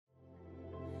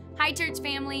Hi, church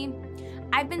family.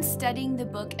 I've been studying the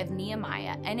book of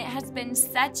Nehemiah, and it has been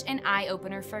such an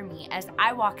eye-opener for me as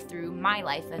I walk through my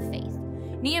life of faith.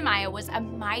 Nehemiah was a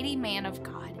mighty man of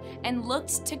God and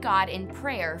looked to God in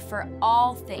prayer for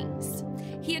all things.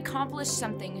 He accomplished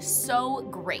something so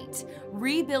great,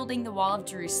 rebuilding the wall of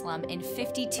Jerusalem in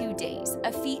 52 days,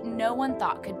 a feat no one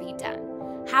thought could be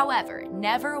done. However,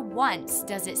 never once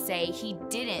does it say he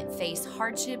didn't face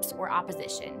hardships or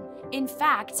opposition. In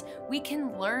fact, we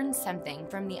can learn something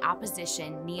from the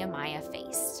opposition Nehemiah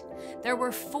faced. There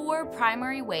were 4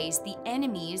 primary ways the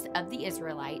enemies of the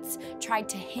Israelites tried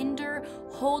to hinder,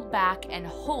 hold back, and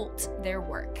halt their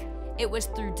work. It was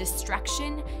through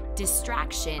destruction,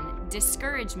 distraction,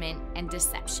 discouragement, and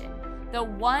deception. The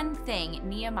one thing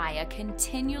Nehemiah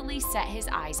continually set his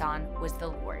eyes on was the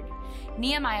Lord.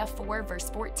 Nehemiah 4 verse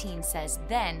 14 says,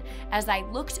 "Then, as I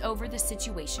looked over the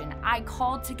situation, I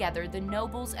called together the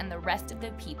nobles and the rest of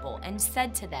the people and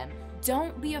said to them,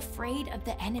 'Don't be afraid of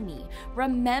the enemy.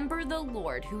 Remember the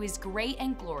Lord who is great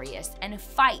and glorious, and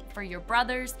fight for your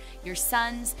brothers, your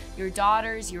sons, your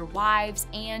daughters, your wives,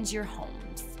 and your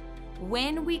homes.'"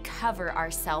 When we cover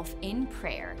ourselves in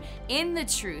prayer, in the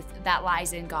truth that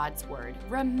lies in God's word,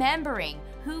 remembering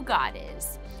who God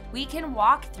is, we can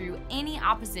walk through any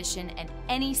opposition and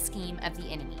any scheme of the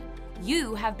enemy.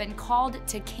 You have been called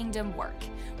to kingdom work,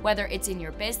 whether it's in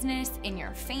your business, in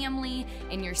your family,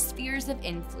 in your spheres of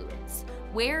influence.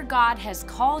 Where God has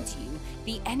called you,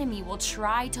 the enemy will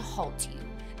try to halt you.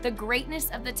 The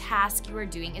greatness of the task you are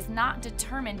doing is not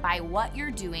determined by what you're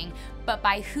doing, but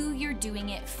by who you're doing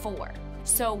it for.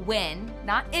 So when,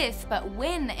 not if, but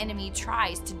when the enemy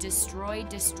tries to destroy,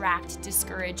 distract,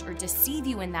 discourage, or deceive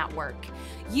you in that work,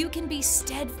 you can be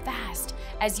steadfast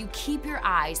as you keep your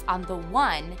eyes on the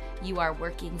one you are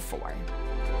working for.